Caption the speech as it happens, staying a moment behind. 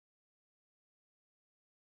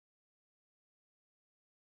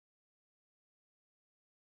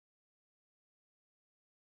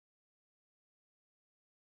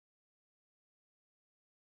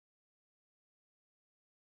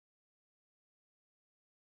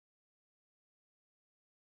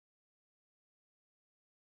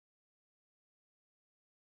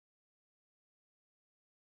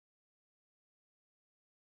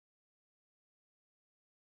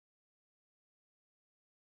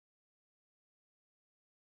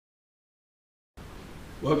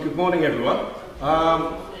Well, good morning, everyone.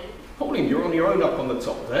 Pauline, you're on your own up on the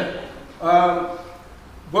top there.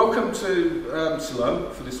 Welcome to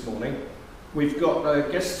Siloam for this morning. We've got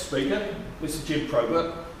a guest speaker, Mr. Jim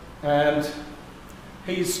Probert, and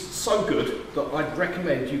he's so good that I'd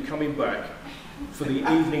recommend you coming back for the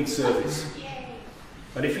evening service.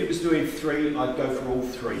 And if he was doing 3, I'd go for all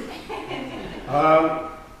 3.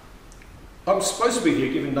 I'm supposed to be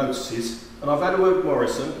here giving notices, and I've had a word with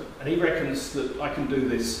Morrison, and he reckons that I can do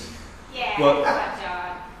this. Yeah, well, that's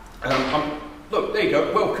my job. Look, there you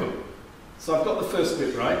go, welcome. So I've got the first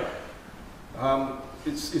bit right.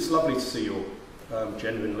 It's lovely to see you all,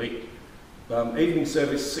 genuinely. Evening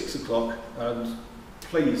service, 6 o'clock, and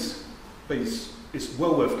please, it's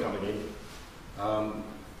well worth coming in.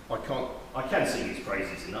 I can sing his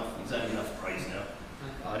praises enough. He's had enough praise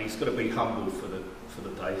now, and he's got to be humble for the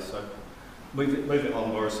day. So move it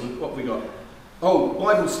on, Morrison. What have we got? Oh,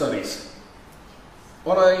 Bible studies.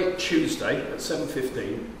 On a Tuesday at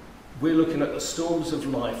 7:15, we're looking at the storms of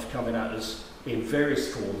life coming at us in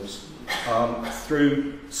various forms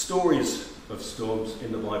through stories of storms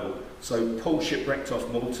in the Bible. So Paul shipwrecked off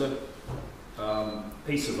Malta.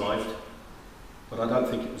 He survived, but I don't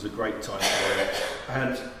think it was a great time for him.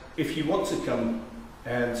 And if you want to come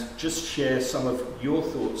and just share some of your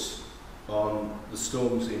thoughts on the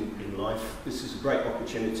storms in life, this is a great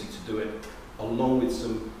opportunity to do it, along with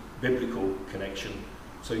some biblical connection,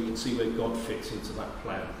 so you can see where God fits into that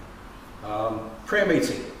plan. Prayer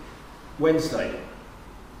meeting, Wednesday.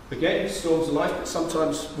 Again, storms of life, but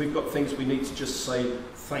sometimes we've got things we need to just say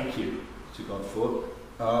thank you to God for.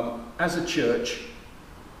 As a church,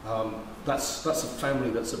 that's a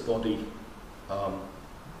family, that's a body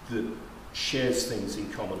that shares things in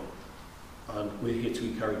common. And we're here to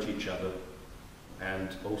encourage each other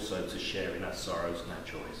and also to share in our sorrows and our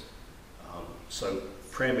joys. So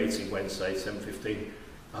prayer meeting Wednesday, 7:15.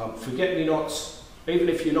 Forget-me-nots, even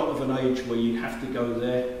if you're not of an age where you have to go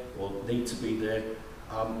there or need to be there,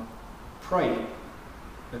 pray.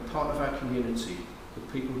 They're part of our community, the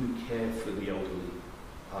people who care for the elderly.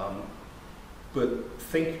 But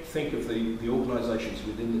think of the organisations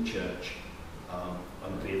within the church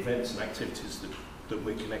and the events and activities that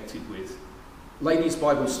we're connected with. Ladies'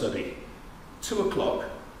 Bible study, 2 o'clock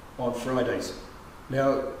on Fridays.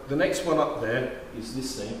 Now, the next one up there is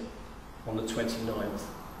this thing on the 29th.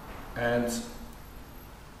 And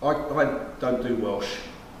I don't do Welsh,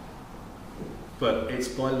 but it's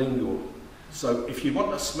bilingual. So if you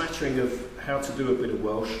want a smattering of how to do a bit of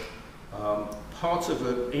Welsh, part of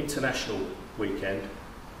an international weekend,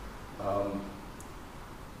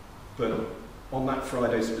 but on that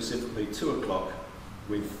Friday specifically, 2 o'clock,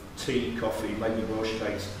 with tea, coffee, maybe Welsh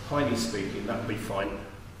cakes, highly speaking, that would be fine.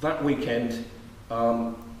 That weekend,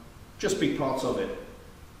 just be part of it.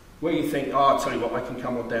 Where you think, I'll tell you what, I can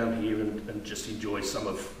come on down here and just enjoy some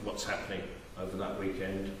of what's happening over that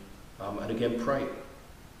weekend. And again, pray.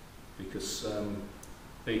 Because,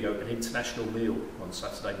 there you go, an international meal on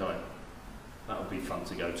Saturday night. That would be fun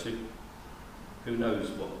to go to. Who knows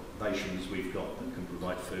what nations we've got that can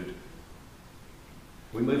provide food.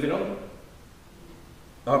 We moving on?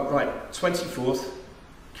 Right, 24th,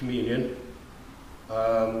 communion.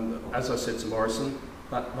 As I said to Morrison,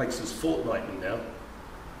 that makes us fortnightly now,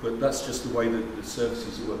 but that's just the way that the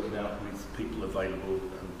services are working out with people available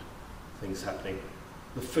and things happening.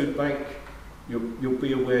 The food bank, you'll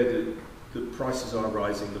be aware that prices are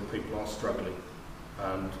rising, that people are struggling,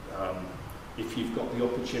 and if you've got the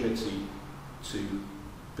opportunity to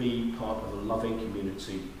be part of a loving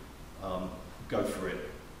community, go for it.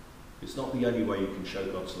 It's not the only way you can show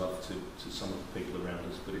God's love to some of the people around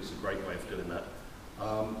us, but it's a great way of doing that.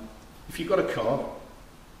 If you've got a car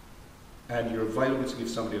and you're available to give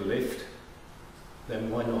somebody a lift, then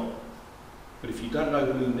why not? But if you don't know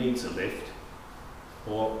who needs a lift,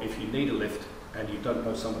 or if you need a lift and you don't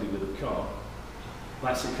know somebody with a car,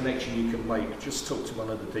 that's a connection you can make. Just talk to one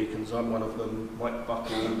of the deacons. I'm one of them, Mike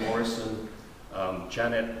Buckle, Morrison,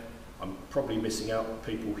 Janet. I'm probably missing out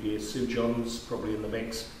people here. Sue John's probably in the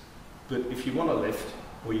mix. But if you want a lift,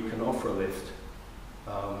 or you can offer a lift,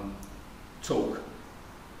 talk.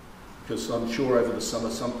 Because I'm sure over the summer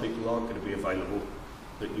some people aren't going to be available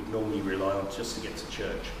that you'd normally rely on just to get to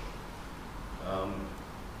church.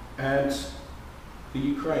 And the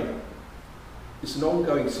Ukraine. It's an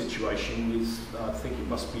ongoing situation with, I think it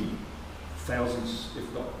must be thousands,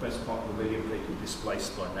 if not the best part of 1 million people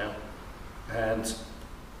displaced by now. And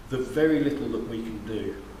the very little that we can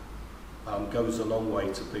do goes a long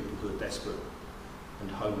way to people who are desperate and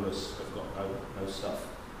homeless, have got no stuff.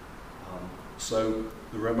 So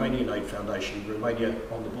the Romanian Aid Foundation, Romania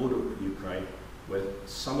on the border of Ukraine, where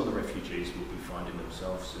some of the refugees will be finding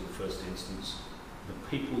themselves in the first instance. The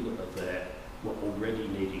people that are there were already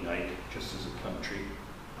needing aid, just as a country.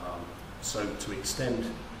 So to extend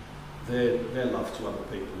their love to other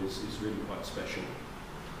people is really quite special.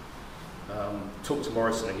 Talk to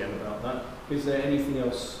Morrison again about that. Is there anything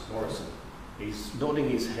else, Morrison? He's nodding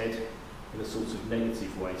his head in a sort of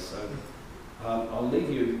negative way, so I'll leave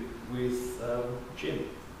you with Jim.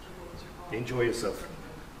 Enjoy yourself.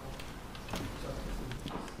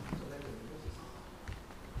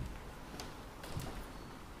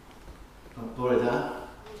 Probert,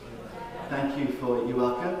 thank you for your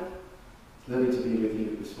welcome. It's lovely to be with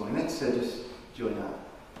you this morning. Let's just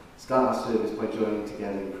start our service by joining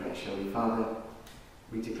together in prayer, shall we? Father,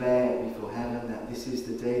 we declare before heaven that this is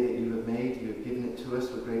the day that you have made. You have given it to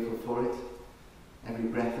us. We're grateful for it. Every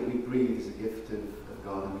breath that we breathe is a gift of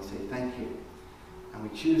God, and we say thank you. And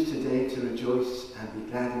we choose today to rejoice and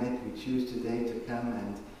be glad in it. We choose today to come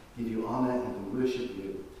and give you honour and to worship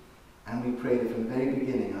you. And we pray that from the very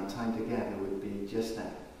beginning our time together would be just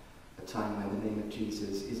that, a time when the name of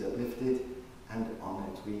Jesus is uplifted and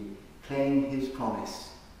honoured. We claim his promise,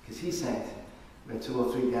 because he said, where 2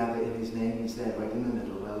 or 3 gather in his name, he's there right in the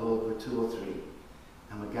middle. Well, Lord, we're 2 or 3,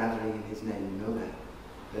 and we're gathering in his name, we know that.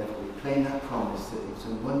 Therefore, we claim that promise that in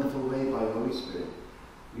some wonderful way by the Holy Spirit,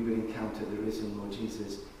 we will encounter the risen Lord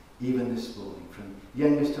Jesus even this morning. From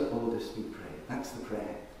youngest to oldest, we pray. That's the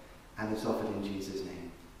prayer, and it's offered in Jesus'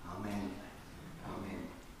 name. Amen. Amen.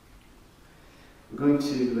 We're going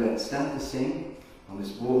to stand to sing on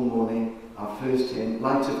this warm morning our first hymn,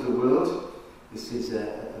 Light of the World. This is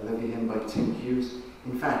a lovely hymn by Tim Hughes.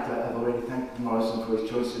 In fact, I've already thanked Morrison for his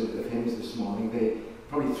choice of hymns this morning. They're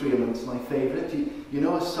probably 3 amongst my favourite. You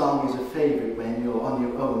know a song is a favourite when you're on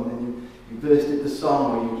your own and you burst into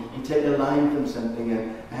song, or you take a line from something,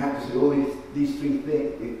 and I have to say all these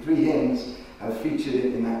three hymns have featured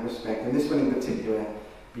in that respect. And this one in particular,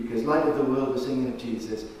 because Light of the World, we're singing of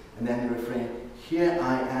Jesus, and then the refrain, here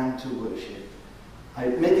I am to worship.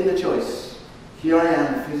 I'm making the choice. Here I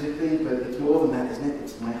am physically, but it's more than that, isn't it?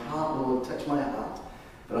 It's my heart, Lord, touch my heart,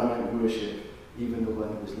 that I might worship even the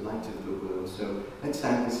one who is light of the world. So let's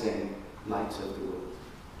stand to sing Light of the World.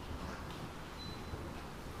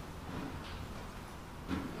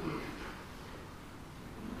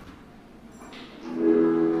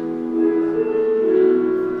 Amen.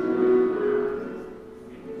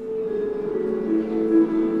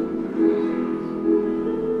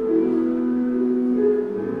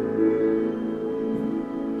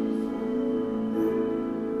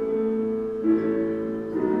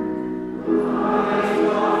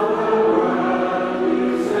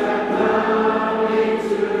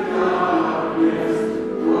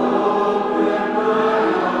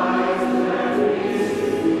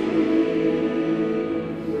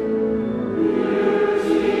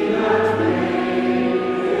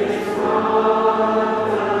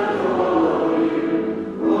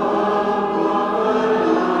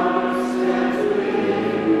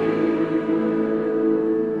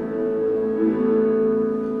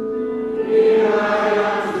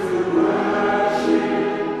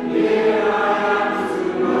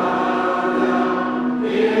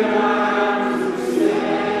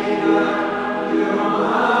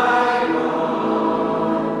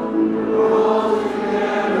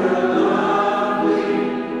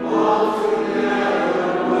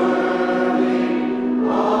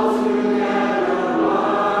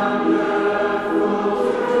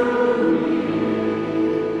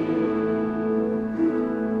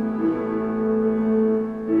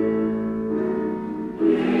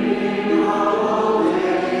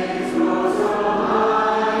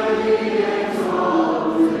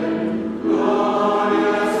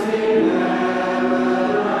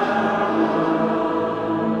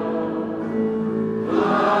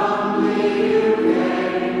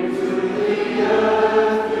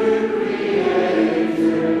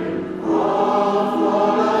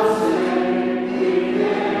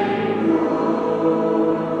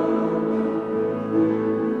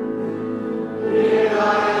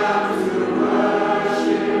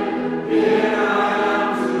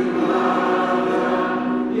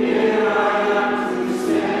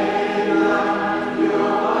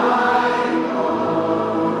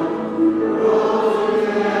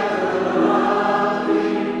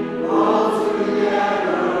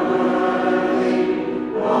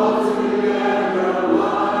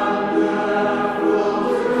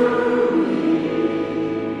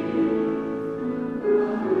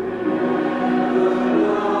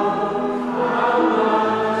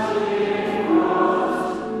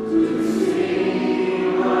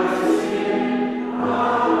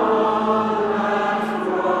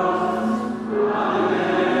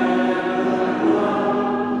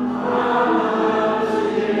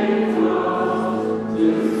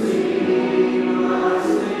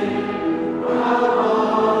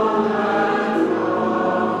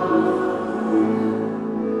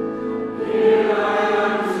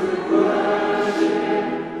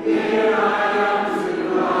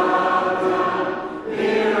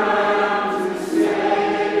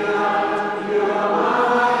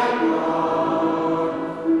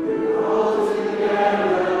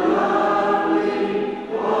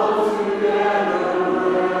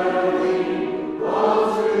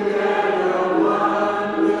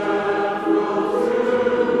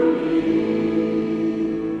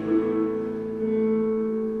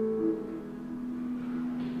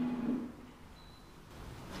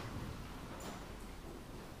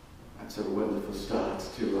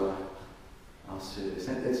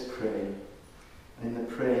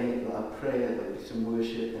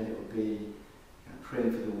 worship, then it will be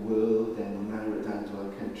praying for the world, then we'll narrow it down to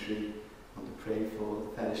our country, want to pray for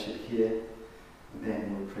the fellowship here, and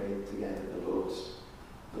then we'll pray together the Lord's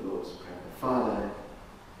Prayer. Father,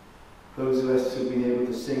 those of us who've been able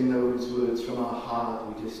to sing those words from our heart,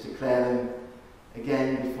 we just declare them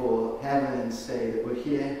again before heaven and say that we're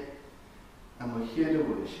here, and we're here to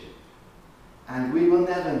worship. And we will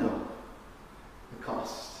never know the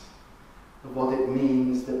cost of what it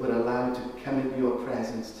means that we're allowed to come into your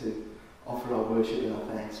presence to offer our worship and our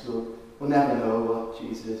thanks. We'll never know what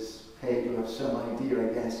Jesus paid. We'll have some idea,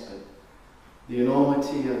 I guess, but the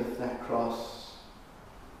enormity of that cross,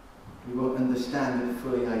 we won't understand it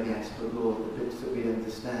fully, I guess, but Lord, the bits that we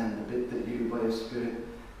understand, the bit that you, by your Spirit,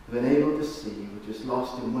 have been able to see, we're just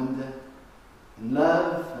lost in wonder and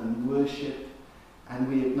love and worship. And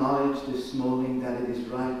we acknowledge this morning that it is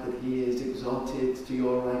right that he is exalted to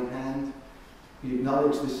your right hand. We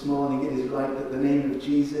acknowledge this morning it is right that the name of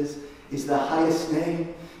Jesus is the highest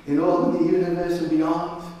name in all the universe and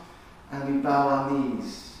beyond. And we bow our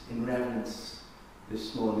knees in reverence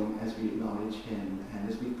this morning as we acknowledge him. And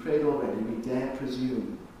as we prayed already, we dare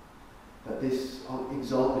presume that this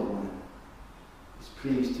exalted one is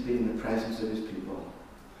pleased to be in the presence of his people.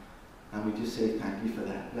 And we just say thank you for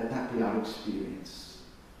that. Let that be our experience.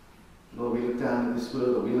 Lord, we look down at this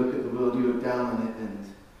world, or we look at the world, you look down on it,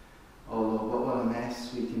 and oh Lord, what a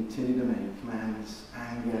mess we continue to make. Man's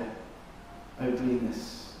anger,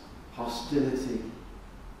 ugliness, hostility,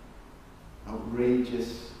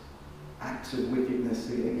 outrageous acts of wickedness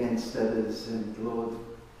against others. And Lord,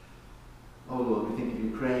 oh Lord, we think of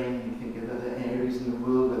Ukraine, we think of other areas in the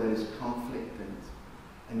world where there is conflict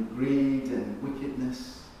and greed and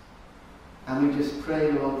wickedness. And we just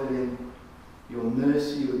pray, Lord, that in your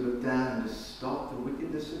mercy you would look down and just stop the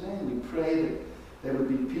wickedness of men. We pray that there would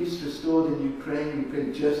be peace restored in Ukraine. We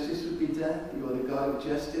pray justice would be done. You are the God of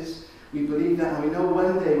justice. We believe that, and we know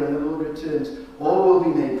one day when the Lord returns, all will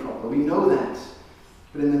be made proper. We know that.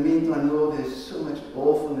 But in the meantime, Lord, there's so much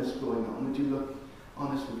awfulness going on. Would you look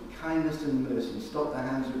on us with kindness and mercy and stop the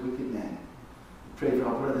hands of wicked men? We pray for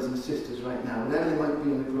our brothers and sisters right now, whatever they might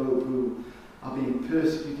be in the globe who are being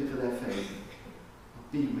persecuted for their faith.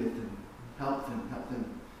 Be with them. Help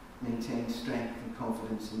them maintain strength and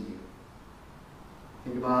confidence in you.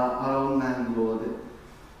 Think of our own land, Lord, that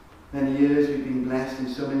many years we've been blessed in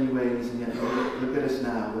so many ways, and yet look at us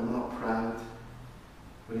now. We're not proud.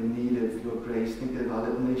 We're in need of your grace. Think of our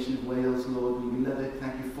little nation of Wales, Lord. We love it.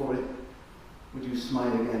 Thank you for it. Would you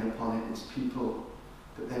smile again upon it, its people,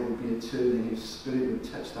 that there would be a turning, your Spirit would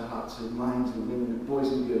touch the hearts of minds and women and boys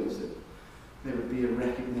and girls, that there would be a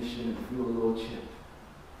recognition of your Lordship.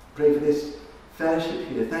 Pray for this fellowship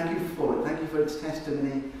here. Thank you for it. Thank you for its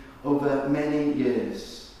testimony over many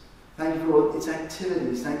years. Thank you for all its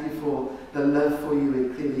activities. Thank you for the love for you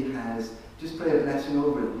it clearly has. Just pray a blessing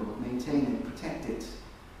over it, Lord. Maintain it. Protect it.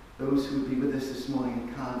 Those who would be with us this morning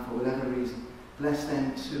and can't for whatever reason, bless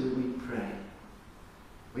them too, we pray.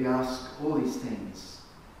 We ask all these things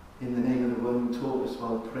in the name of the one who taught us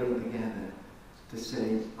while praying together to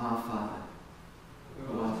say, Our Father,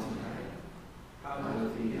 who art in heaven,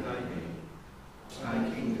 hallowed be thy name.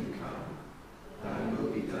 Thy kingdom come, thy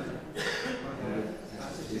will be done, on earth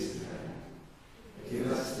as it is in heaven.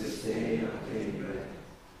 Give us this day our daily bread,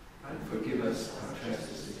 and forgive us our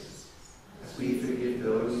trespasses, as we forgive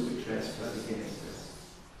those who trespass against us.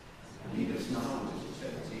 And lead us not into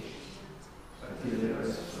temptation, but deliver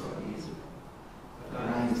us from evil. For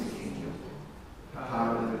thine is the kingdom, the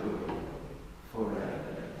power and the glory,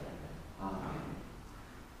 forever. Amen.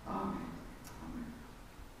 Amen.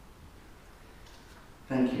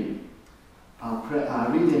 Thank you.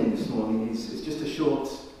 Our reading this morning is just a short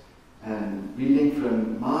reading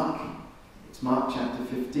from Mark. It's Mark chapter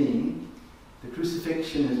 15. The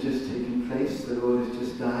crucifixion has just taken place. The Lord has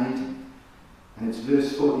just died. And it's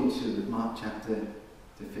verse 42 of Mark chapter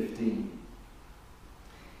 15.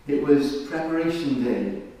 It was preparation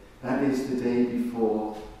day. That is the day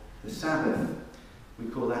before the Sabbath. We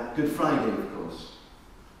call that Good Friday, of course.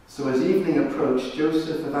 So as evening approached,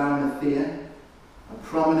 Joseph of Arimathea, a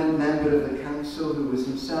prominent member of the council who was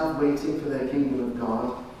himself waiting for their kingdom of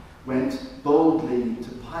God, went boldly to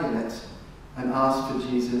Pilate and asked for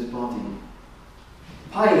Jesus' body.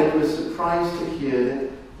 Pilate was surprised to hear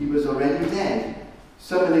that he was already dead.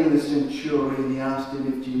 Summoning the centurion, he asked him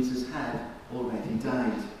if Jesus had already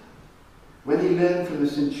died. When he learned from the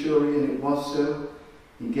centurion it was so,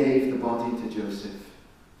 he gave the body to Joseph.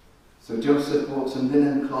 So Joseph bought some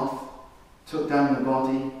linen cloth, took down the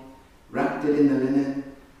body, wrapped it in the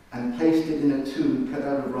linen, and placed it in a tomb cut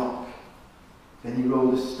out of rock. Then he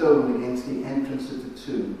rolled a stone against the entrance of the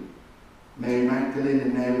tomb. Mary Magdalene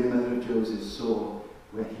and Mary, the mother of Joseph, saw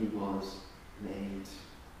where he was laid.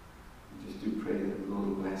 We just do pray that the Lord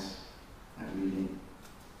will bless that reading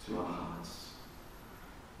to our hearts.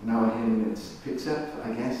 And now a hymn that picks up,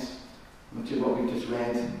 I guess, much of what we've just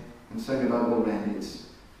read and sung about already. It's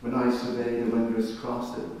When I Survey the Wondrous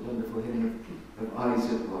Cross, the wonderful hymn of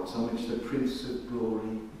Isaac Watts, on which the Prince of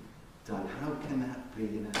Glory died. How can that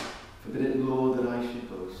be? Forbid it, Lord, that I should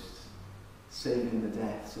boast, saving the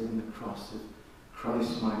death, saving the cross of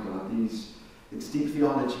Christ my God. It's deep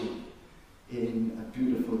theology in a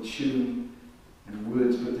beautiful tune and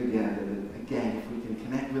words put together that, again, if we can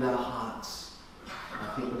connect with our hearts,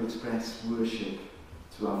 I think will express worship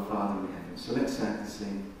to our Father in heaven. So let's stand to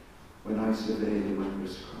sing When I Survey the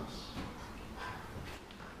Wondrous Cross.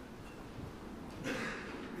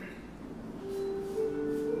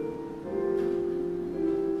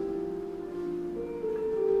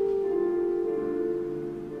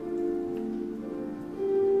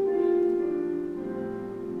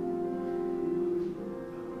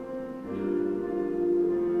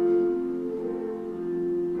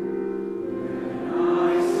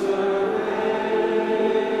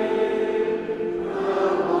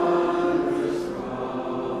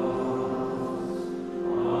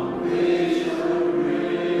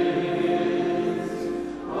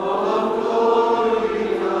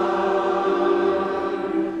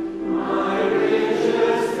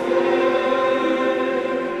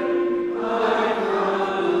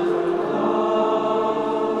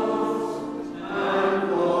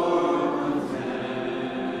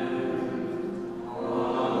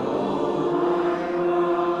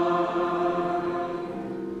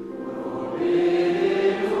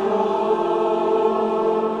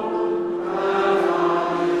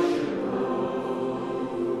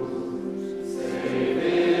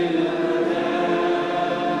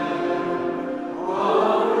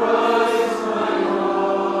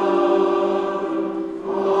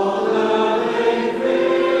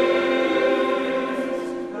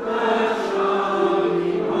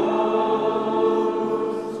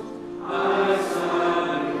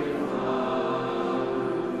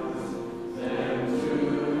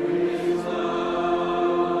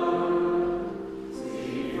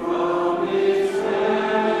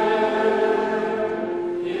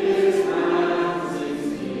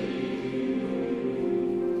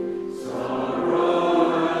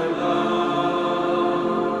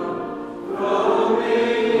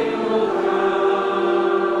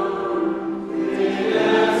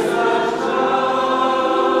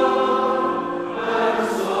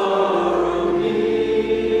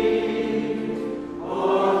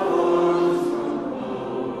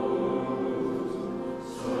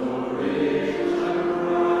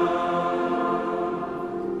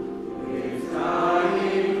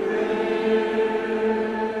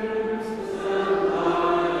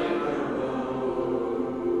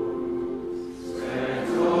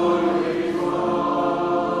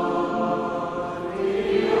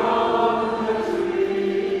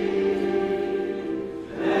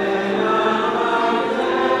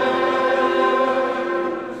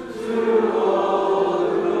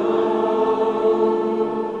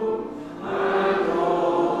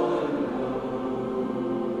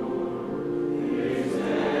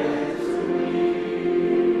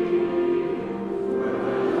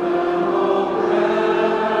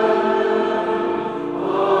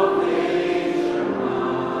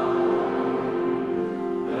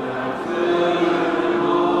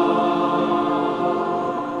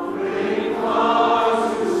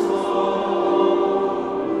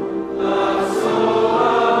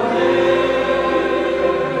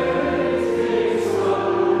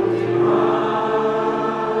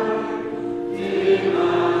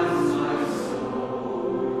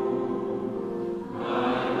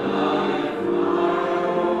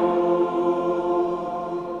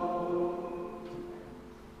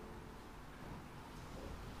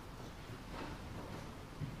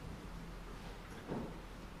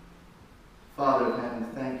 Father of heaven,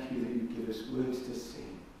 thank you that you give us words to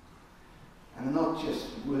sing. And they're not just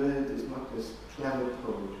words, it's not just clever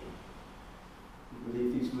poetry. We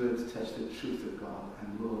believe these words touch the truth of God,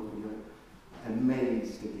 and Lord, we are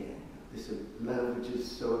amazed again at this love which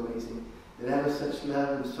is so amazing. That ever such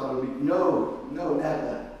love and sorrow meet? No,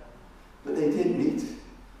 never. But they did meet,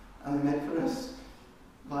 and they met for us,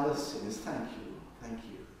 vile sinners. Thank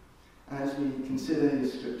you. And as we consider your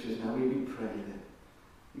scriptures now, we pray that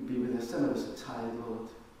you be with us. Some of us are tired, Lord.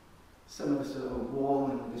 Some of us are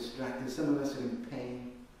warm and distracted. Some of us are in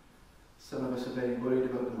pain. Some of us are very worried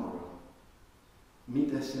about tomorrow.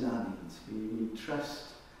 Meet us in our needs. We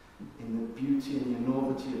trust in the beauty and the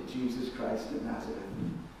enormity of Jesus Christ of Nazareth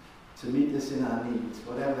to meet us in our needs,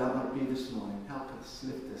 whatever that might be this morning. Help us,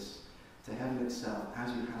 lift us to heaven itself as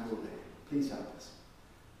you have already. Please help us.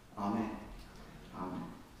 Amen. Amen.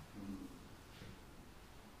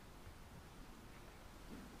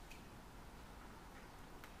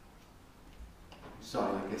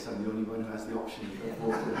 Sorry, I guess I'm the only one who has the option to go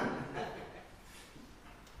forward.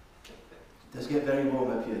 It does get very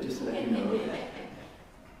warm up here, just to let you know.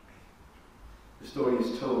 The story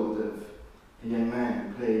is told of a young man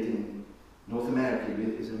who played in North America.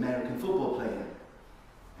 He was an American football player.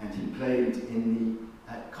 And he played in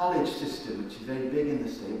the college system, which is very big in the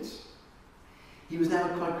States. He was never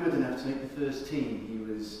quite good enough to make the first team. He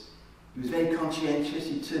was very conscientious.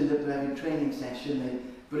 He turned up to every training session. They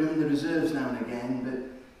put him in the reserves now and again, but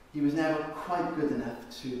he was never quite good enough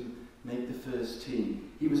to make the first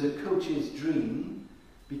team. He was a coach's dream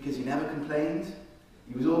because he never complained.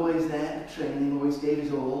 He was always there at training, always gave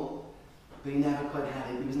his all, but he never quite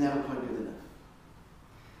had it. He was never quite good enough.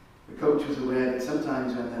 The coach was aware that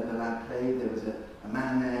sometimes when the lad played, there was a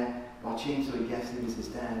man there watching, so he guessed it was his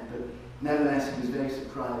dad, but nevertheless he was very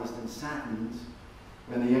surprised and saddened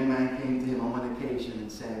when the young man came to him on one occasion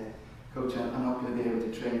and said, "Coach, I'm not going to be able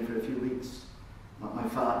to train for a few weeks. My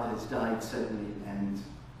father has died suddenly and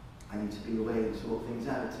I need to be away and sort things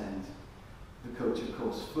out." And the coach, of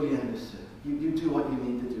course, fully understood. You do what you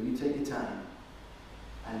need to do. You take your time.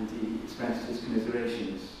 And he expressed his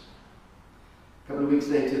commiserations. A couple of weeks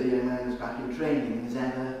later, the young man was back in training and as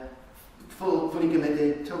ever, fully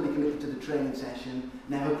committed, totally committed to the training session,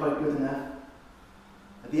 never quite good enough.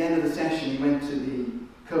 At the end of the session, he went to the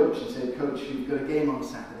coach and said, "Coach, you've got a game on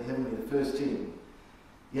Saturday, haven't we, the first team?"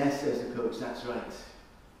 "Yes," says the coach, "that's right."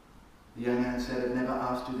 The young man said, "I've never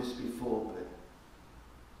asked you this before, but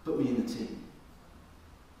put me in the team.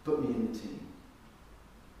 Put me in the team."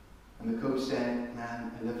 And the coach said,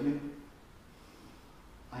 "Man, I love you.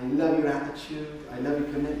 I love your attitude. I love your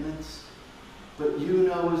commitments. But you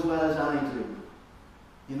know as well as I do,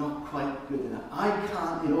 you're not quite good enough. I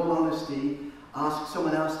can't, in all honesty, ask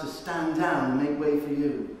someone else to stand down and make way for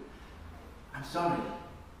you. I'm sorry."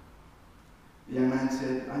 The young man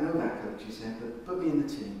said, "I know that, coach," he said, "but put me in the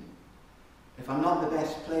team. If I'm not the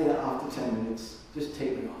best player after 10 minutes, just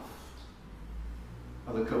take me off."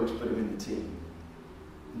 Well, the coach put him in the team.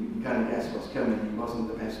 You can kind of guess what's coming. He wasn't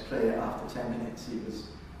the best player after 10 minutes. He was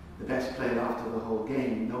the best player after the whole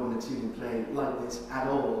game. No one had seen him play like this at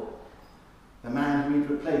all. The man who he'd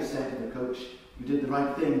replaced said to the coach, "You did the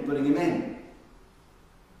right thing putting him in."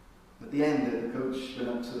 At the end, the coach went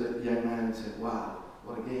up to the young man and said, "Wow,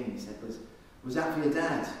 what a game." He said, was that for your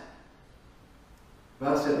dad?"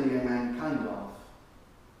 "Well," said the young man, "kind of.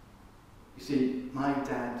 You see, my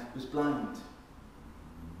dad was blind.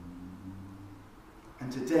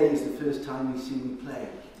 And today is the first time he's seen me play.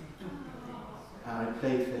 And I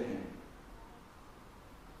played for him."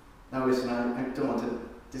 Now listen, I don't want to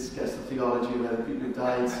discuss the theology of whether people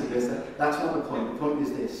died. That's not the point. The point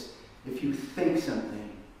is this. If you think something,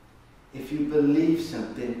 if you believe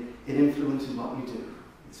something, it influences what you do.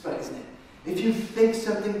 It's right, isn't it? If you think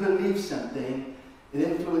something, believe something, it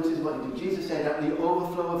influences what you do. Jesus said, "Out of the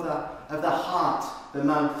overflow of the heart, the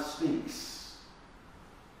mouth speaks."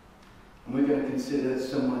 And we're going to consider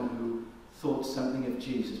someone who thought something of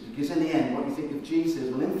Jesus. Because in the end, what you think of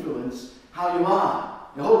Jesus will influence how you are,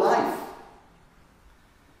 your whole life.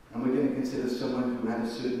 And we're going to consider someone who had a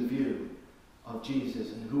certain view of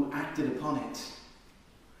Jesus and who acted upon it.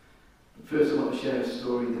 But first, I want to share a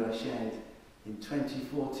story that I shared in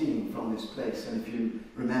 2014 from this place. And if you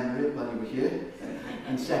remember it while you were here,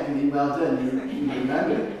 and secondly, well done, you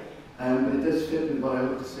remember it. But it does fit with what I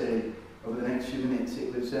hope to say over the next few minutes.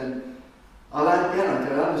 It was our lad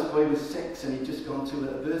Geraint, our eldest boy, was 6 and he'd just gone to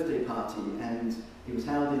a birthday party and it was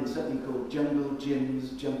held in something called Jungle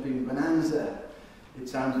Jim's Jumping Bonanza. It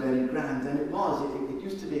sounds very grand, and it was. It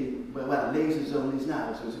used to be, well, Laser Zone is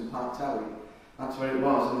now, so it's in Park Towie. That's where it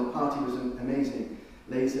was, and the party was amazing.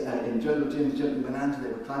 In Jungle Jim's Jumping Bonanza,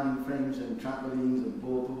 there were climbing frames and trampolines and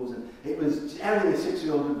ball pools, and it was everything a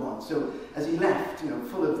 6-year-old would want. So as he left,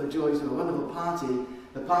 full of the joys of a wonderful party,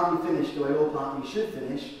 the party finished the way all parties should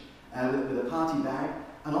finish, with a party bag,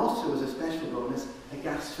 and also as a special bonus, a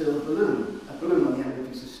gas-filled balloon, a balloon on the end of a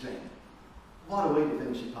piece of string. What a way to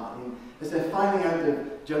finish a party. As they're filing out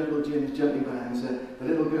of Jungle Jim's Jumping Bonanza, the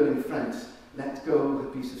little girl in front let go of a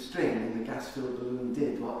piece of string, and the gas-filled balloon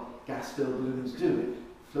did what gas-filled balloons do. It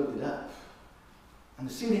floated up. And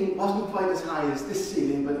the ceiling wasn't quite as high as this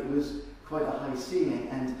ceiling, but it was quite a high ceiling,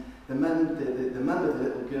 and the mum of the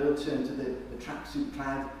little girl turned to the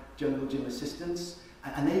tracksuit-clad Jungle Jim assistants,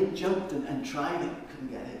 and they jumped and tried it, couldn't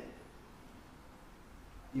get it.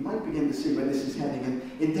 You might begin to see where this is heading.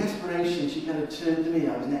 And in desperation, she kind of turned to me.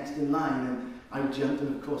 I was next in line, and I jumped,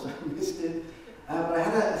 and of course I missed it. But I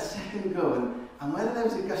had a second go, and whether there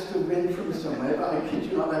was a gust of wind from somewhere, but I kid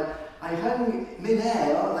you not, I hung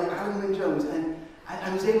mid-air, like Alan Wynne-Jones, and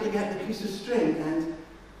I was able to get the piece of string and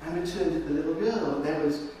returned it to the little girl. There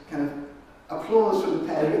was kind of applause from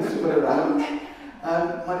the parents who were around.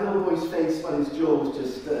 My little boy's face, well, his jaw was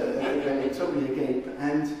just totally agape,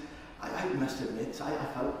 and I must admit, I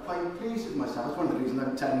felt quite pleased with myself. It's one of the reasons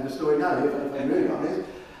I'm telling the story now, if I'm really honest.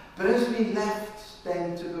 But as we left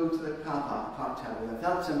then to go to the car park tower, I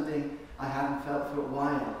felt something I hadn't felt for a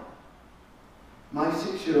while. My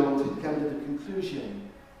 6-year-old had come to the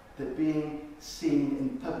conclusion that being seen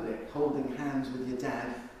in public holding hands with your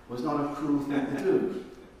dad was not a cruel thing to do.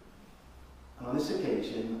 And on this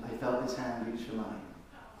occasion, I felt his hand reach for mine.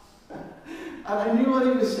 And I knew what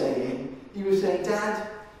he was saying. He was saying, "Dad,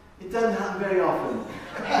 it doesn't happen very often.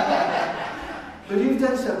 But you've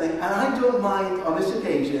done something, and I don't mind on this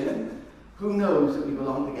occasion. Who knows that we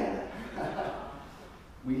belong together?"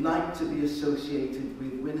 We like to be associated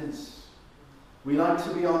with winners. We like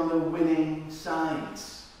to be on the winning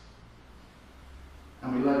sides.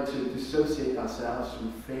 And we like to dissociate ourselves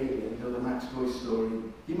from failure. You know the Max Boyce story.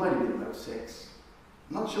 He might have been about 6.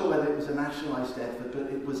 I'm not sure whether it was a nationalised effort,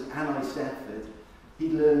 but it was an iced effort. He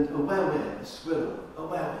learned a wewe, a squirrel, a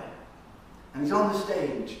wewe. And he's on the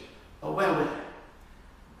stage, a wewe.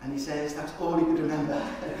 And he says that's all he could remember.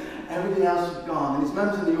 Everything else was gone. And his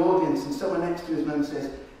mum's in the audience, and someone next to his mum says,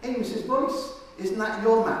 "Hey, Mrs. Boyce, isn't that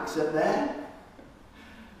your Max up there?"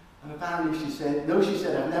 And apparently she said, "No," she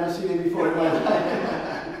said, "I've never seen him before in my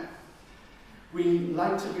life." We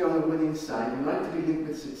like to be on the winning side, we like to be linked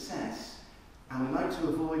with success, and we like to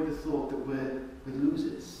avoid the thought that we're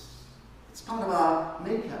losers. It's part of our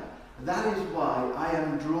makeup. That is why I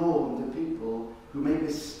am drawn to people who make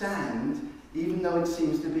a stand, even though it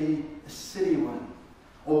seems to be a silly one,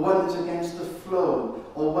 or one that's against the flow,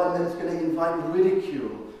 or one that's going to invite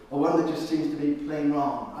ridicule, or one that just seems to be plain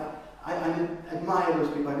wrong. I admire those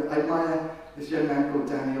people. I admire this young man called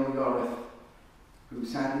Daniel Yoreth, who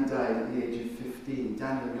sadly died at the age of 15.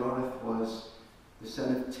 Daniel Yoreth was the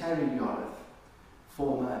son of Terry Yoreth,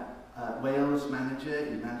 former Wales manager.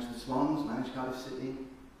 He managed the Swans, managed Cardiff City.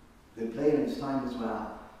 They played in his time as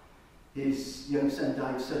well. His young son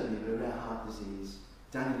died suddenly of a rare heart disease.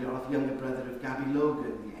 Daniel Yoreth, younger brother of Gabby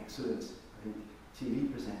Logan, the excellent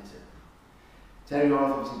TV presenter. Terry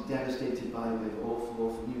Yoreth was devastated by the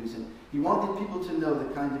awful news, and he wanted people to know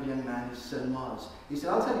the kind of young man his son was. He said,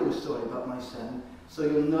 "I'll tell you a story about my son, so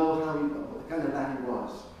you'll know what the kind of lad he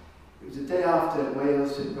was." It was the day after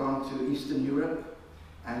Wales had gone to Eastern Europe,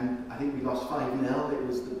 and I think we lost 5-0. It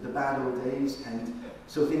was the bad old days, and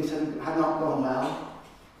so things had not gone well.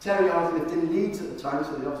 Terry Yoreth lived in Leeds at the time,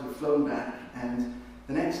 so they'd obviously flown back, and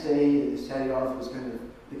the next day, as Terry Yoreth was kind of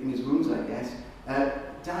licking his wounds, I guess,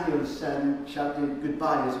 Daniel's son shouted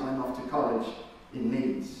goodbye as he went off to college in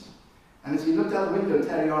Leeds. And as he looked out the window,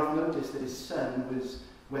 Terry Yoreth noticed that his son was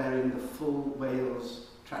wearing the full Wales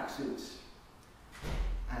tracksuit.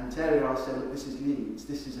 And Terry Yoreth said, "Look, this is Leeds.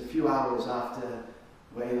 This is a few hours after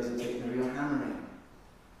Wales had taken a real hammering.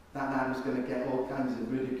 That man was going to get all kinds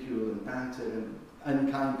of ridicule and banter and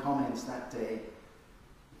unkind comments that day."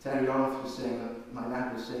 Terry Yoreth was saying, my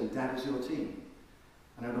lad was saying, "Dad, it's your team.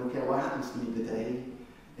 And I don't care what happens to me today.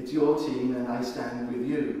 It's your team and I stand with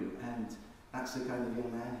you." And that's the kind of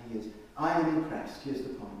young man he is. I am impressed, here's the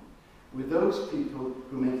point, with those people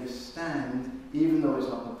who make a stand, even though it's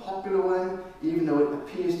not the popular one, even though it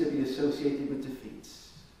appears to be associated with defeats.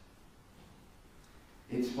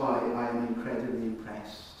 It's why I am incredibly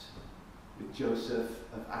impressed with Joseph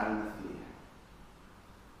of Arimathea.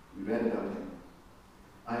 We read about him.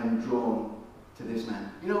 I am drawn to this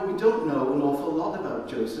man. You know, we don't know an awful lot about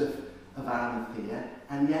Joseph of Arimathea,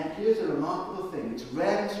 and yet here's a remarkable thing. It's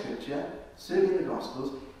rare in Scripture, certainly in the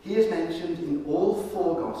Gospels. He is mentioned in all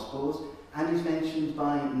 4 Gospels, and he's mentioned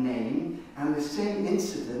by name, and the same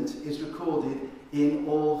incident is recorded in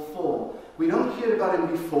all 4. We don't hear about him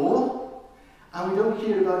before, and we don't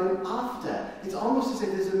hear about him after. It's almost as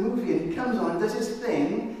if there's a movie, and he comes on, does his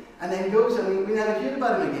thing, and then goes, and we never hear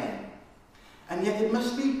about him again. And yet it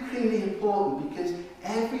must be critically important, because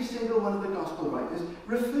every single one of the Gospel writers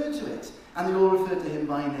refer to it, and they all refer to him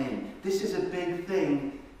by name. This is a big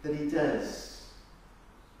thing that he does.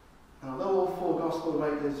 And although all 4 Gospel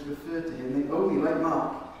writers refer to him, they only, like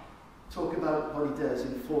Mark, talk about what he does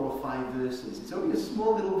in 4 or 5 verses. It's only a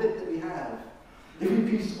small little bit that we have. If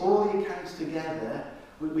we piece all the accounts together,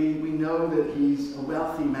 we know that he's a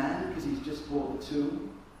wealthy man, because he's just bought the tomb.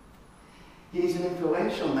 He's an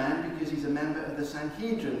influential man because he's a member of the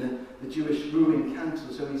Sanhedrin, the Jewish ruling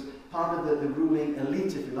council. So he's part of the ruling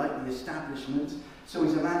elite, if you like, the establishment. So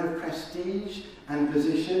he's a man of prestige and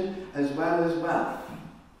position as well as wealth.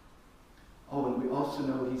 Oh, and we also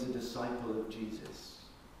know he's a disciple of Jesus.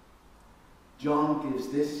 John gives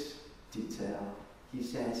this detail. He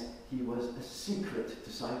says he was a secret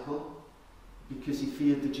disciple because he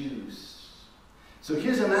feared the Jews. So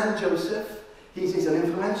here's a man, Joseph. He's an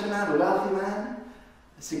influential man, a wealthy man,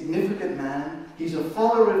 a significant man. He's a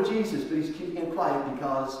follower of Jesus, but he's keeping it quiet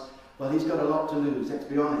because, well, he's got a lot to lose, let's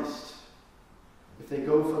be honest. If they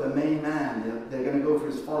go for the main man, they're going to go for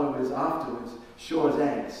his followers afterwards, sure as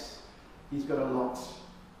eggs. He's got a lot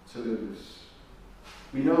to lose.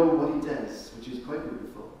 We know what he does, which is quite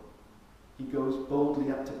beautiful. He goes boldly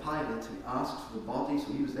up to Pilate and asks for the body,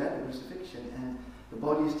 so he was there at the crucifixion, and the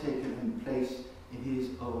body is taken and placed in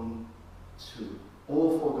his own tomb.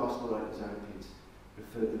 All four gospel writers, I repeat,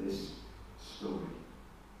 refer to this story.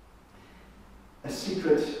 A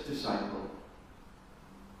secret disciple.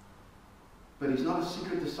 But he's not a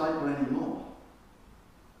secret disciple anymore.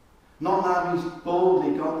 Not now he's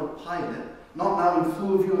boldly gone to Pilate. Not now in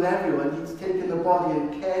full view of everyone. He's taken the body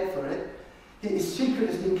and cared for it. His secret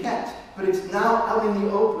has been kept, but it's now out in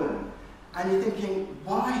the open. And you're thinking,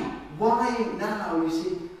 why? Why now? You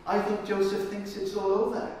see, I think Joseph thinks it's all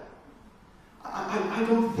over. I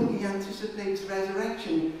don't think he anticipates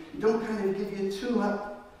resurrection. You don't kind of give your tomb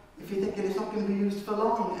up if you're thinking it's not going to be used for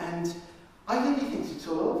long. And I think he thinks it's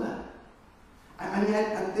all over. And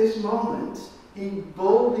yet, at this moment, he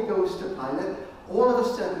boldly goes to Pilate. All of a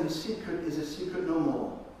sudden, his secret is a secret no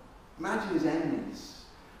more. Imagine his enemies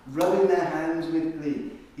rubbing their hands with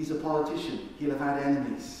glee. He's a politician. He'll have had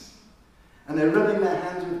enemies. And they're rubbing their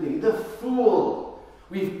hands with glee. The fool!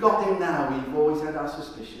 We've got him now. We've always had our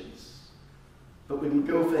suspicions. But we can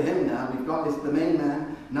go for him now. We've got the main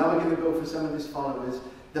man. Now we're going to go for some of his followers.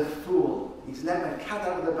 The fool. He's let the cat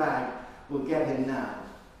out of the bag. We'll get him now.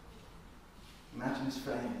 Imagine his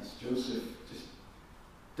friends. Joseph, just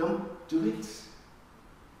don't do it.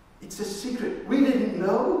 It's a secret. We didn't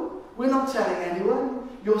know. We're not telling anyone.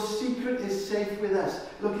 Your secret is safe with us.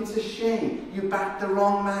 Look, it's a shame. You backed the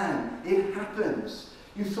wrong man. It happens.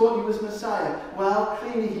 You thought he was Messiah. Well,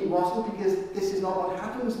 clearly he wasn't, because this is not what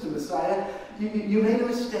happens to Messiah. You made a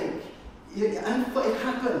mistake. It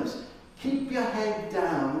happens. Keep your head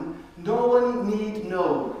down. No one need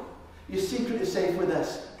know. Your secret is safe with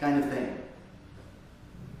us, kind of thing.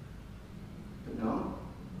 But no.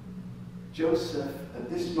 Joseph, at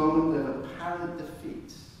this moment of apparent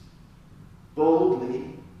defeat,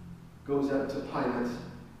 boldly goes up to Pilate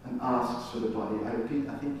and asks for the body. I repeat,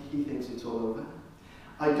 I think he thinks it's all over.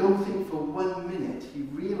 I don't think for 1 minute he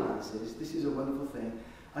realizes, this is a wonderful thing,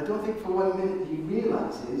 I don't think for 1 minute he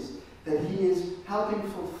realizes that he is helping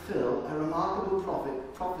fulfill a remarkable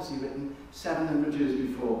prophecy written 700 years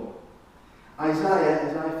before.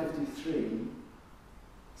 Isaiah 53,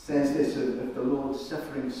 says this of the Lord's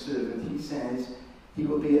suffering servant. He says, he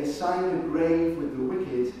will be assigned a grave with the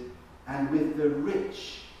wicked and with the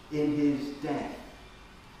rich in his death.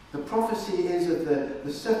 The prophecy is of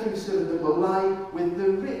the suffering servant that will lie with the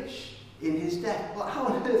rich in his death. Well, how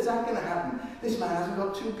on earth is that going to happen? This man hasn't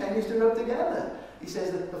got 2 pennies to rub together. He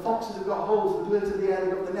says that the foxes have got holes, the birds of the air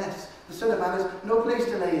have got the nests. The Son of Man has no place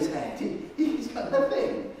to lay his head. He's got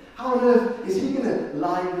nothing. How on earth is he going to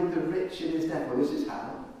lie with the rich in his death? Well, this is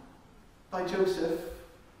how. By Joseph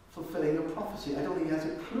fulfilling a prophecy. I don't think he has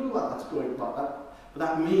a clue what that's going about, but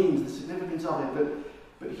that means the significance of it.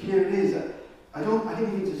 But here it is. I think he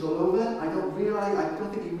thinks it's all over. I don't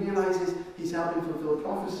think he realizes he's helping fulfill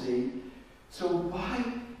prophecy. So why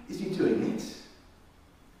is he doing it?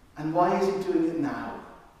 And why is he doing it now?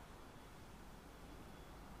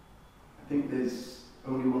 I think there's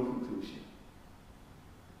only one conclusion.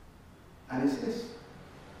 And it's this.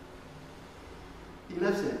 He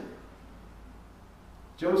loves him.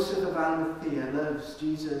 Joseph of Arimathea loves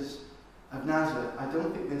Jesus of Nazareth. I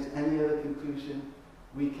don't think there's any other conclusion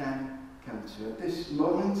we can come to. At this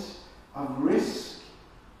moment of risk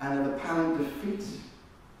and of apparent defeat,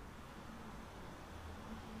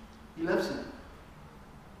 he loves him.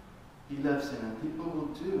 He loves him, and people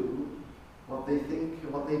will do what they think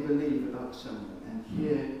or what they believe about someone. And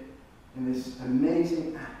here, in this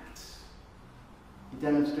amazing act, he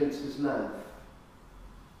demonstrates his love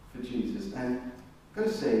for Jesus. And I've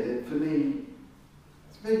got to say that for me,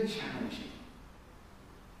 it's very challenging.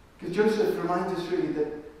 Because Joseph reminds us really that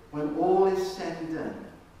when all is said and done,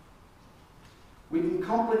 we can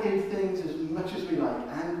complicate things as much as we like,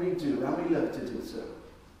 and we do, and we love to do so.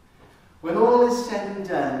 When all is said and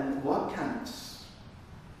done, what counts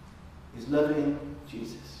is loving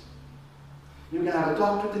Jesus. You can have a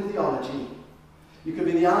doctorate in theology. You can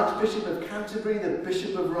be the Archbishop of Canterbury, the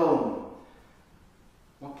Bishop of Rome.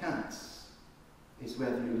 What counts is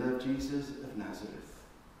whether you love Jesus of Nazareth.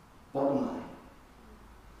 Bottom line.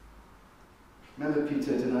 Remember,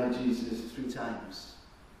 Peter denied Jesus 3 times.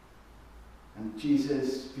 And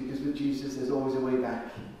Jesus, because with Jesus there's always a way back,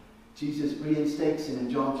 Jesus reinstates him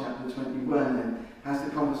in John chapter 21 and has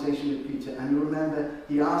the conversation with Peter. And you remember,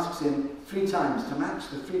 he asks him 3 times to match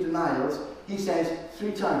the 3 denials. He says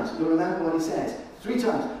 3 times. You'll remember what he says. 3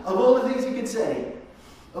 times. Of all the things he could say,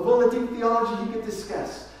 of all the deep theology he could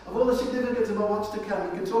discuss, of all the significance about what's to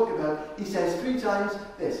come he could talk about, he says 3 times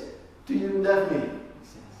this. Do you love me? He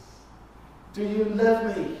says. Do you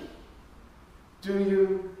love me? Do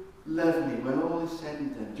you love me? When all is said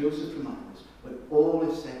and done, Joseph reminds us, when all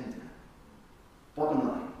is said and done, bottom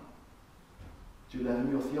line, do you love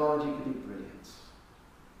him? Your theology could be brilliant.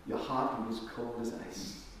 Your heart will be as cold as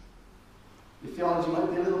ice. Your theology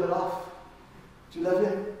might be a little bit off. Do you love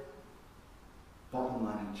him? Bottom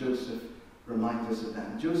line, Joseph reminds us of that.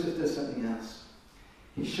 And Joseph does something else.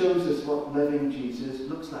 He shows us what loving Jesus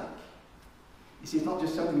looks like. You see, it's not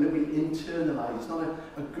just something that we internalize. It's not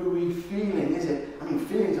a gooey feeling, is it? I mean,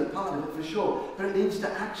 feelings are part of it for sure. But it leads to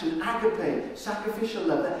action, agape, sacrificial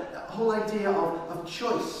love, that whole idea of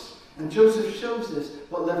choice. And Joseph shows us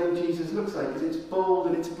what loving Jesus looks like. It's bold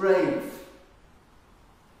and it's brave.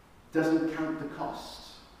 Doesn't count the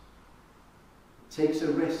cost. Takes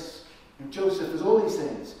a risk. And Joseph does all these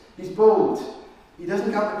things. He's bold. He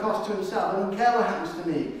doesn't count the cost to himself. I don't care what happens to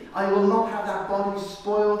me. I will not have that body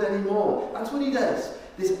spoiled anymore. That's what he does.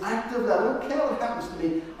 This act of love. I don't care what happens to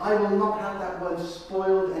me. I will not have that one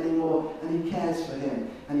spoiled anymore. And he cares for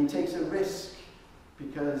him. And he takes a risk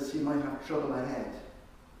because he might have trouble ahead.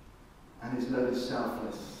 And his love is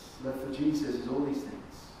selfless. Love for Jesus is all these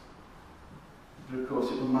things. But of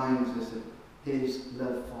course it reminds us that his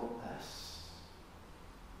love for us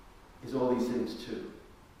is all these things too.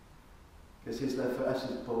 Because his love for us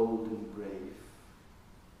is bold and brave.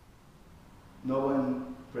 No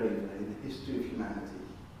one braver in the history of humanity.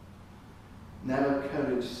 Never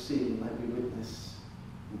courage seen like we witness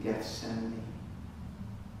in Gethsemane.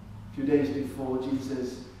 A few days before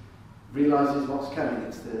Jesus realizes what's coming,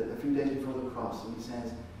 it's a few days before the cross, and he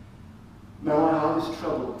says, "My heart is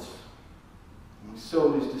troubled. My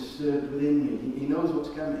soul is disturbed within me." He knows what's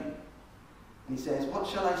coming. And he says, "What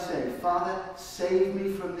shall I say? Father, save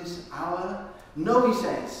me from this hour?" "No," he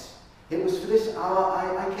says. "It was for this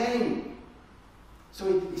hour I came." So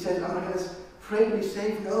he says, "Am I going to pray to be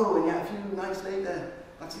saved?" No. And yet a few nights later,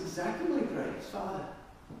 that's exactly what he prays. "Father,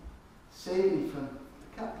 save me from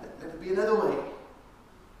the cup. Let it be another way."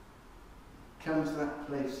 Comes to that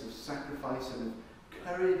place of sacrifice and of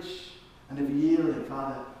courage and of yielding.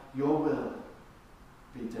 "Father, your will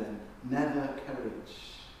be done." Never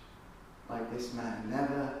courage like this man.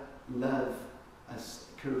 Never love as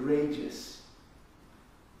courageous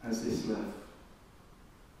as this love.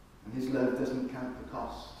 And his love doesn't count the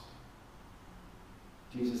cost.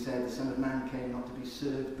 Jesus said the Son of Man came not to be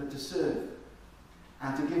served, but to serve.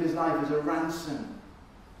 And to give his life as a ransom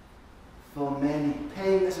for many.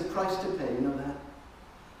 Paying, there's a price to pay, you know that?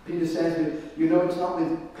 Peter says, you know it's not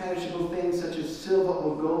with perishable things such as silver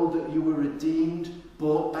or gold that you were redeemed,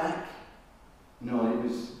 bought back. No, it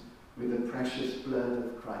was with the precious blood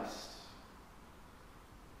of Christ.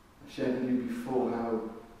 I've shared with you before how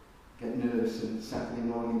I get nervous on Saturday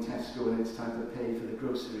morning in Tesco and it's time to pay for the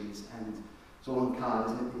groceries, and it's all on card,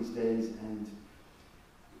 isn't it, these days, and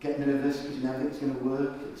get nervous because you never think it's going to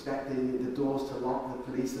work, expect the doors to lock,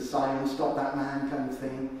 the police, the siren, stop that man kind of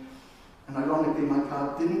thing. And ironically, my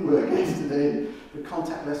card didn't work yesterday. The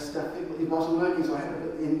contactless stuff, it wasn't working, so I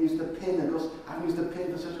had to use the PIN. Of course, I haven't used the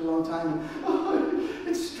PIN for such a long time. And,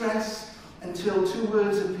 it's stress until 2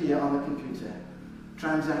 words appear on the computer.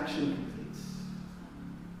 Transaction complete.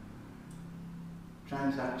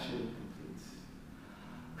 Transaction complete.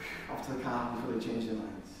 Off to the car before they change their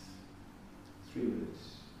minds. 3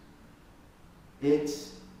 words. It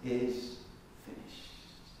is finished.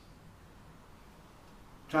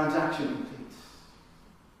 Transaction complete.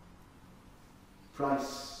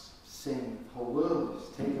 Price, sin, the whole world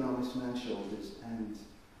is taken on this man's shoulders, and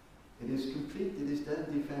it is complete, it is done,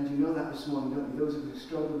 dear friends. You know that this morning, don't you? Those who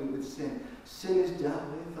struggle with sin. Sin is dealt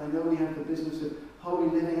with. I know we have the business of holy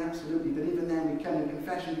living, absolutely, but even then we come in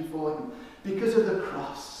confession before him because of the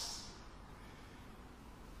cross.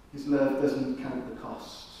 His love doesn't count the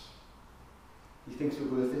cost. He thinks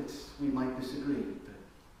we're worth it. We might disagree, but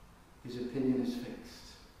his opinion is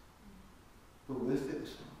fixed. We're worth it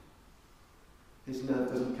this one. His love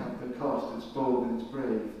doesn't count the cost. It's bold and it's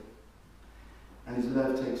brave. and his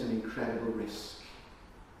love takes an incredible risk.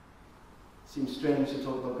 It seems strange to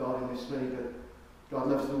talk about God in this way, but God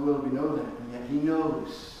loves the world, we know that, and yet he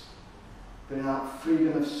knows that in our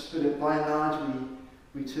freedom of spirit, by and large,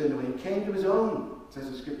 we turn away. He came to his own,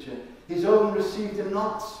 says the scripture. His own received him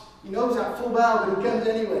not. He knows that full well, but he comes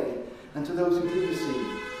anyway. And to those who did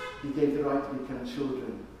receive, he gave the right to become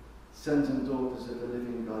children, sons and daughters of the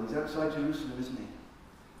living God. He's outside Jerusalem, isn't he?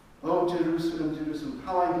 Oh, Jerusalem, Jerusalem,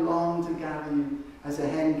 how I long to gather you as a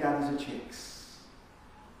hen gathers her chicks.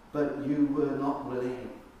 But you were not willing.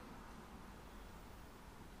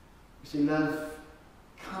 You see, love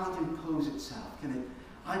can't impose itself, can it?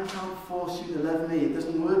 I can't force you to love me. It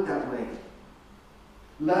doesn't work that way.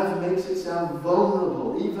 Love makes itself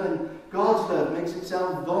vulnerable. Even God's love makes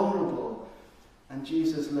itself vulnerable. And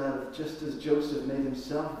Jesus' love, just as Joseph made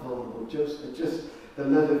himself vulnerable, just the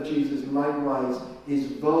love of Jesus likewise is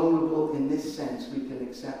vulnerable in this sense. We can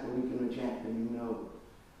accept or we can reject, and you know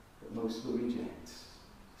that most will reject.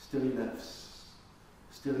 Still he loves.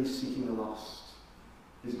 Still he's seeking the lost.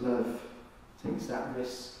 His love takes that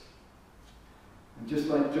risk. And just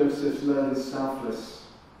like Joseph's love is selfless,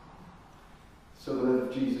 so the love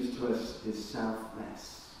of Jesus to us is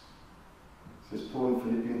selfless. Says Paul in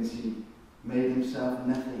Philippians, he made himself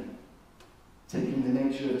nothing, taking the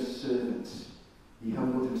nature of a servant. He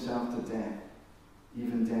humbled himself to death,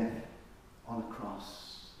 even death on a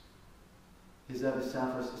cross. His love is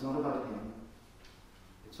selfless. It's not about him.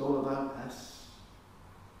 It's all about us.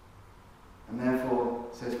 And therefore,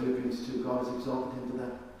 says Philippians 2, God has exalted him to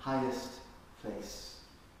the highest place.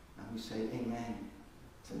 And we say amen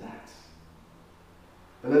to that.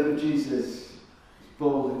 The love of Jesus is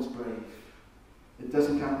bold and it's brave. It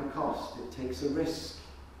doesn't count the cost. It takes a risk.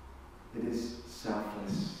 It is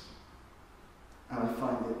selfless. And I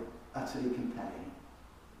find it utterly compelling.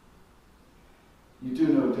 You do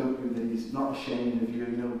know, don't you, that he's not ashamed of you.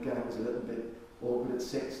 You know, again, it was a little bit awkward at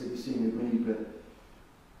 6 that he's seen with me, but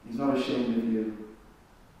he's not ashamed of you.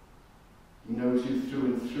 He knows you through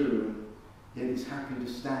and through, and yet he's happy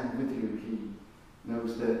to stand with you. He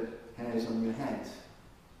knows the hairs on your head.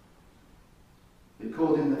 They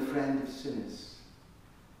called him the friend of sinners.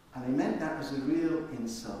 And they meant that as a real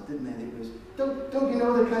insult, didn't they? It was, don't you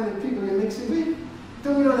know the kind of people you're mixing with?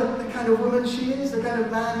 Don't you know the kind of woman she is, the kind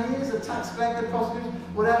of man he is, a tax collector, prostitute,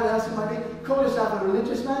 whatever else it might be? Call yourself a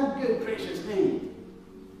religious man? Good gracious me.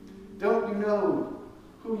 Don't you know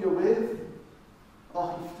who you're with?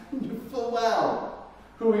 Oh, you knew full well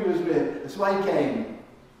who he was with. That's why he came.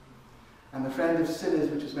 And the friend of sinners,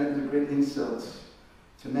 which was meant as a great insult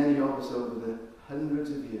to many of us over the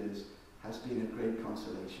hundreds of years, has been a great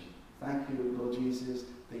consolation. Thank you, Lord Jesus,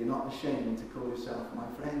 that you're not ashamed to call yourself my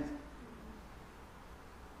friend.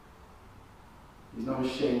 He's not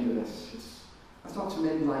ashamed of us. That's not to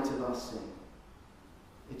make light of our sin.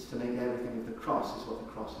 It's to make everything of the cross is what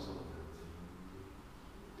the cross is all about.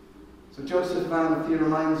 So Joseph of Arimathea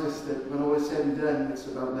reminds us that when all is said and done, it's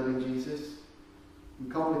about loving Jesus. You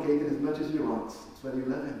can complicate it as much as you want. It's whether you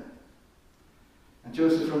love him. And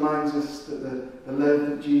Joseph reminds us that the love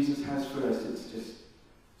that Jesus has for us, it's just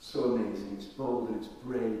so amazing. It's bold and it's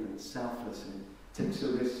brave and it's selfless and it takes a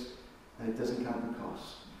risk and it doesn't count the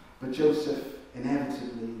cost. But Joseph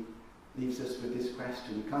inevitably leaves us with this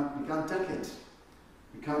question. We can't duck it.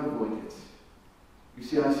 We can't avoid it. You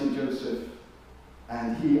see, I see Joseph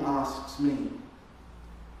and he asks me,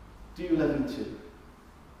 do you love him too?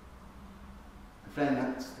 And friend,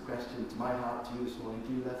 that's the question to my heart to you this morning.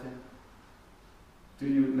 Do you love him? Do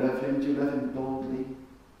you love him? Do you love him boldly?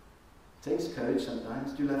 It takes courage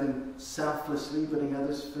sometimes. Do you love him selflessly, putting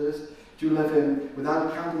others first? Do you love him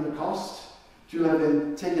without counting the cost? Do you love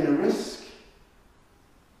him taking a risk?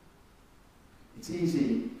 It's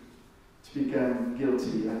easy to become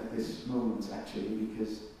guilty at this moment, actually,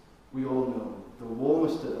 because we all know, the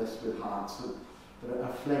warmest of us with hearts that are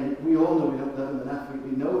aflame, we all know we don't love him enough.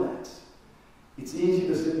 We know that. It's easy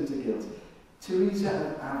to slip into guilt. Teresa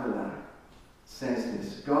of Avila says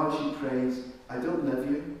this. God, she prays, I don't love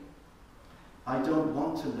you. I don't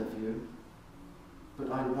want to love you.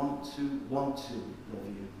 But I want to love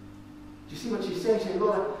you. Do you see what she's saying? She's saying,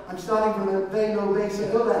 Lord, I'm starting from a very low base.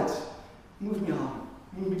 I know that. Move me on.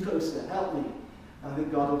 Move me closer. Help me. And I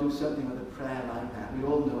think God will do something with a prayer like that. We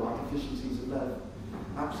all know our deficiencies of love.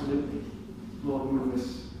 Absolutely. Lord, move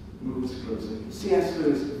us closer. C.S.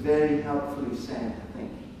 Lewis very helpfully said, I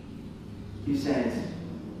think, he says,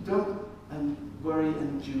 don't worry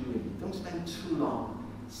unduly. Don't spend too long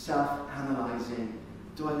self-analysing.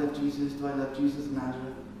 Do I love Jesus? Do I love Jesus of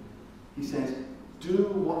Nazareth? He says, do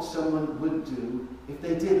what someone would do if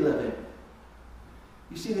they did love him.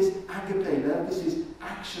 You see, this agape love, this is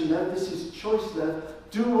action love, this is choice love.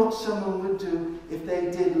 Do what someone would do if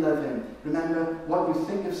they did love him. Remember, what you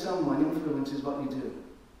think of someone influences what you do.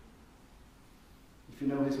 If you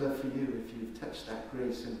know his love for you, if you've touched that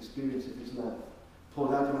grace and experience of his love,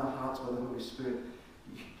 poured out in our hearts by the Holy Spirit,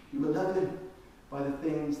 you will love him by the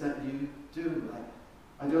things that you do.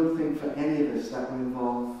 I don't think for any of us that will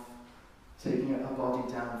involve taking a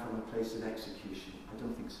body down from a place of execution. I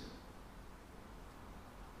don't think so.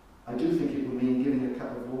 I do think it will mean giving a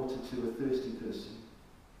cup of water to a thirsty person.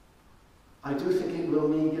 I do think it will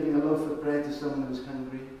mean giving a loaf of bread to someone who's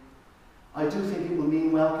hungry. I do think it will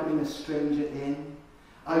mean welcoming a stranger in.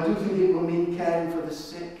 I do think it will mean caring for the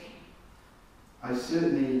sick. I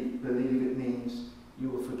certainly believe it means you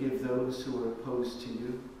will forgive those who are opposed to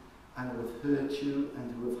you and who have hurt you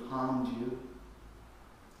and who have harmed you.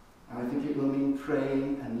 And I think it will mean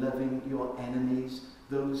praying and loving your enemies,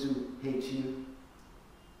 those who hate you.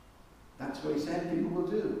 That's what he said people will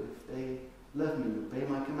do if they love me, obey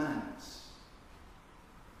my commands.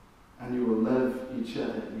 And you will love each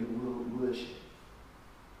other, you will worship.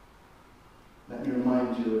 Let me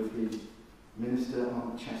remind you of the minister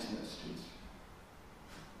on Chestnut Street.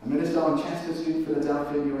 A minister on Chestnut Street,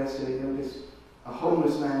 Philadelphia, USA, noticed a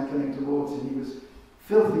homeless man coming towards him. He was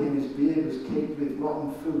filthy and his beard was caked with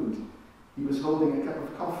rotten food. He was holding a cup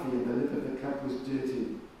of coffee and the lip of the cup was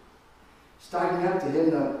dirty. Staggering up to him,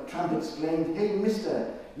 the tramp exclaimed, "Hey,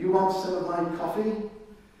 mister, you want some of my coffee?"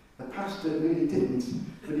 The pastor really didn't,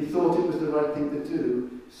 but he thought it was the right thing to do,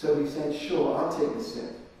 so he said, "Sure, I'll take a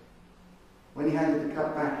sip." When he handed the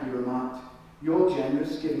cup back, he remarked, "You're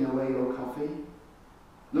generous giving away your coffee."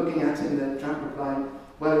 Looking at him, the tramp replied,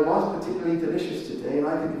 "Well, it was particularly delicious today, and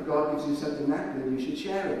I think if God gives you something that good, you should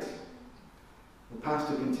share it." The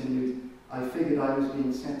pastor continued, "I figured I was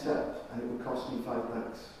being set up, and it would cost me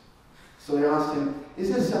 $5. So I asked him,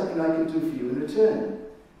 "Is there something I can do for you in return?"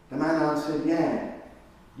 The man answered, "Yeah,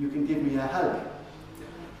 you can give me a hug."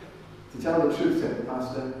 To tell the truth, said the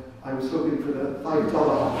pastor, I was hoping for the $5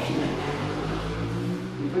 option.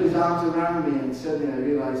 He put his arms around me and suddenly I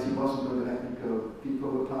realized he wasn't going to let me go.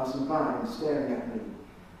 People were passing by and staring at me.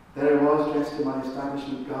 There I was, dressed in my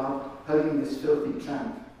establishment garb, hugging this filthy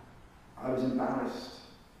tramp. I was embarrassed.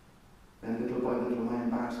 Then little by little my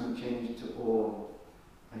embarrassment changed to awe.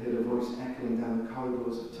 I heard a voice echoing down the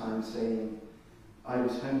corridors of time saying, "I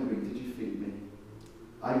was hungry, did you feed me?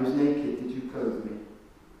 I was naked, did you clothe me?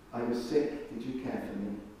 I was sick, did you care for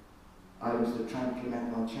me? I was the tramp you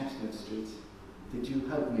met on Chestnut Street, did you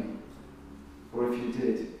hug me? Or if you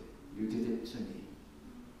did it to me."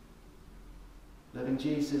 Loving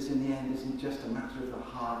Jesus in the end isn't just a matter of the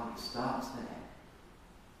heart, it starts there.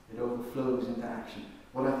 It overflows into action.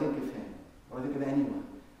 What I think of him, what I think of anyone,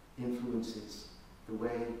 influences the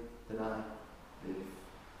way that I live.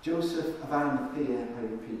 Joseph of Arimathea, I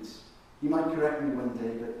repeat, he might correct me one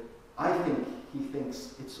day, but I think he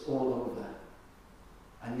thinks it's all over.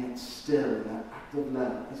 And yet still that act of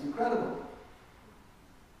love is incredible.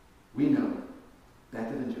 We know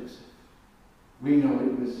better than Joseph. We know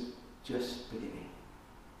it was just beginning.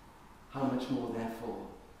 How much more, therefore,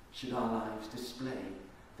 should our lives display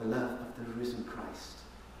the love of the risen Christ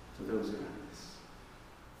to those around us?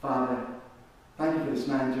 Father, thank you for this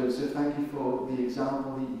man, Joseph. Thank you for the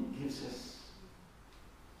example he gives us.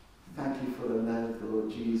 Thank you for the love the Lord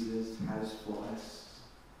Jesus has for us.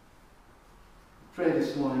 Pray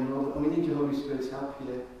this morning, Lord, and we need your Holy Spirit's help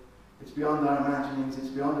here. It's beyond our imaginings, it's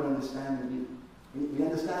beyond our understanding. We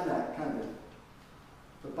understand that, can't we?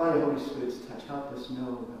 But by your Holy Spirit's touch, help us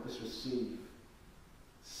know, help us receive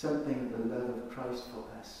something of the love of Christ for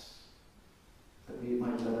us, that we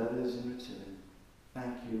might love others in return.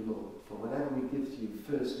 Thank you, Lord, for whatever we give to you.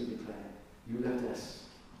 First we declare, you loved us.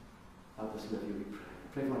 Help us love you, we pray.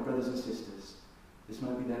 Pray for my brothers and sisters. This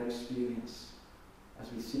might be their experience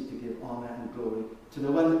as we seek to give honour and glory to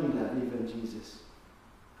the one that we love, even Jesus,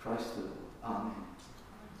 Christ the Lord. Amen.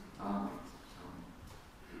 Amen.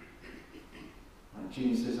 My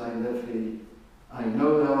Jesus, I love thee. I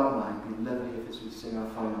know thou art mine. It'd be lovely if as we sing our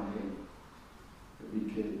final hymn, that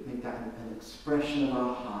we could make that an expression of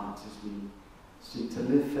our hearts as we seek to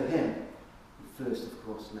live for him, who first, of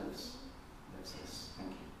course, loves us.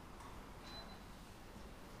 Thank you.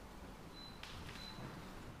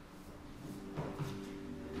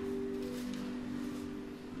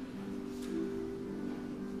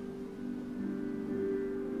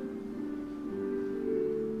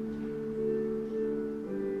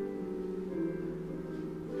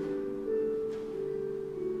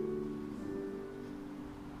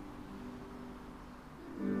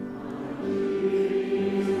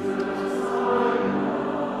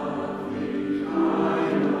 I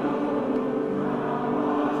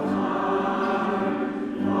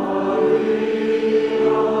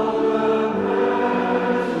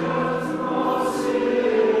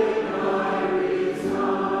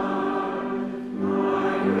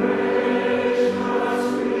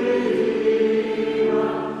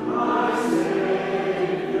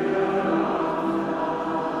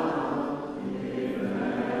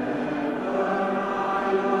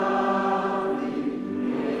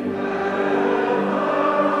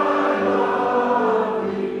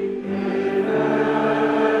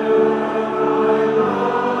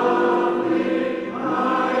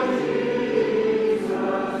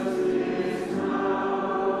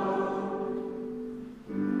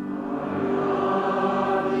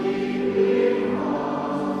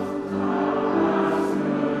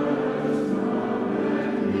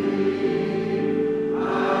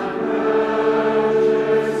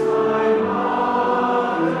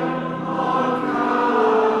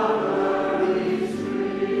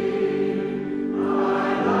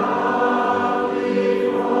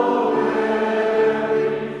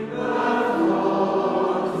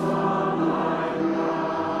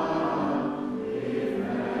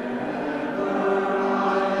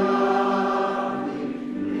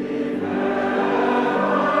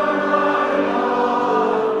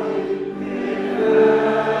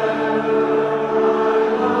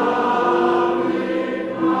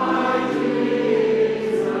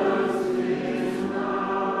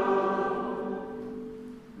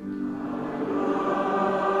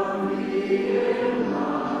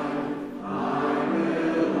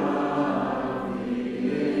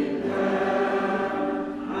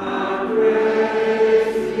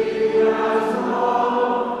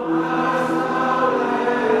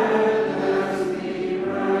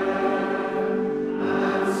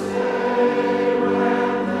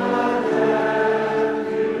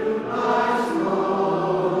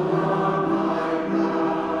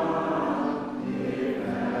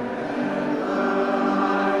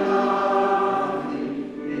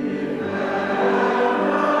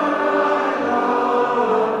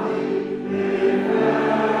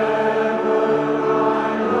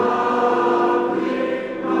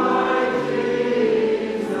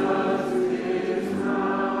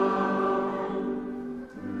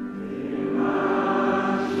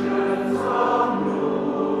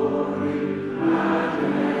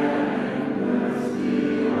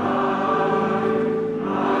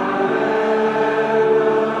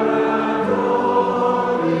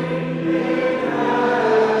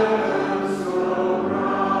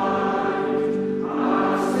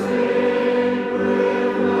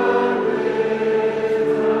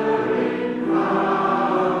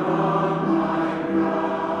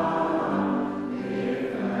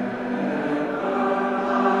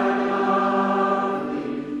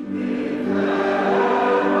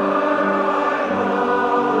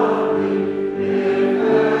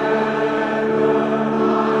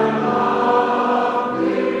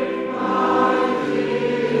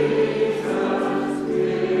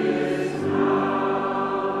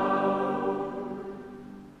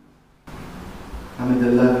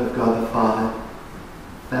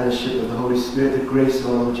fellowship of the Holy Spirit, the grace of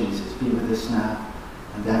our Lord Jesus be with us now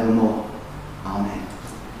and evermore. Amen.